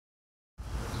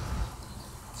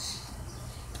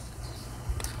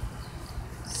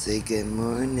Say good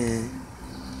morning.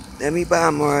 Let me buy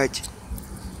Marge.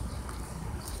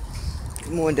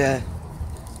 Come on, Dad.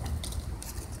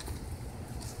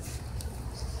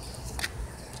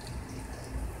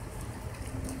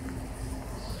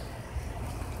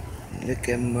 Look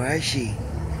at Margie.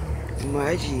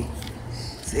 Margie.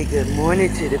 Say good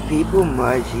morning to the people,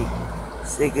 Margie.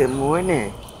 Say good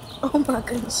morning. Oh my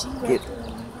goodness, she Get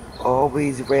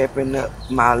always wrapping up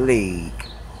my leg.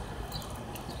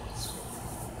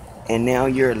 And now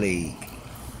your leg.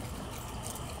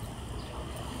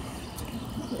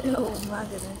 Oh my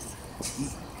goodness.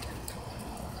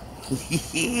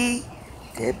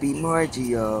 That be Margie,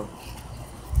 y'all.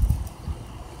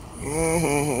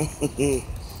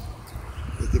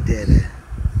 Look at that.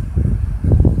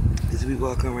 As we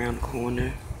walk around the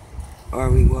corner.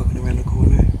 Are we walking around the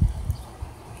corner?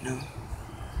 No.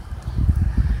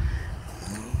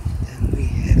 Then we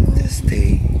have to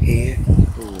stay here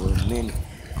for a minute.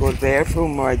 Go to the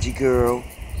bathroom, Margie girl.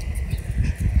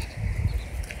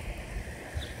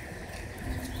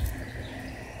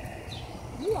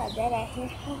 You got that out here.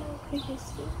 You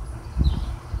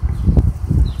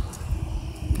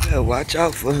gotta watch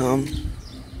out for him.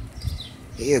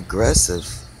 He aggressive.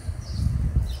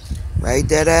 Right,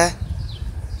 Dada?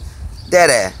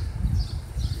 Dada.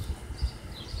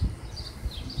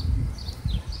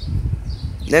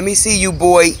 Let me see you,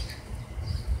 boy.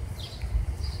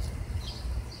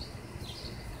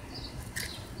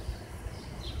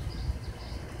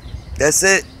 That's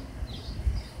it?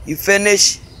 You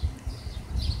finish?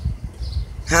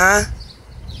 Huh?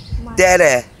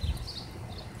 Dada.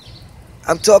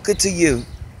 I'm talking to you.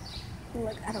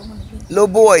 Look, I don't want to be. Little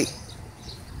boy.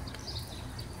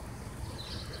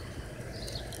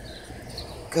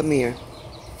 Come here.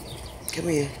 Come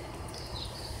here.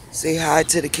 Say hi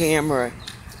to the camera.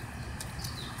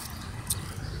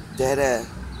 Dada.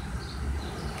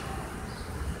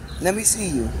 Let me see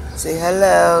you. Say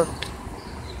hello.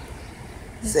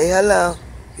 Say hello.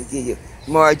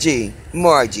 Margie.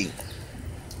 Margie.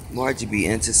 Margie be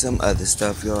into some other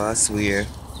stuff, y'all, I swear.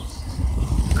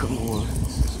 Come on.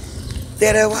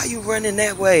 Dada, why you running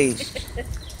that way?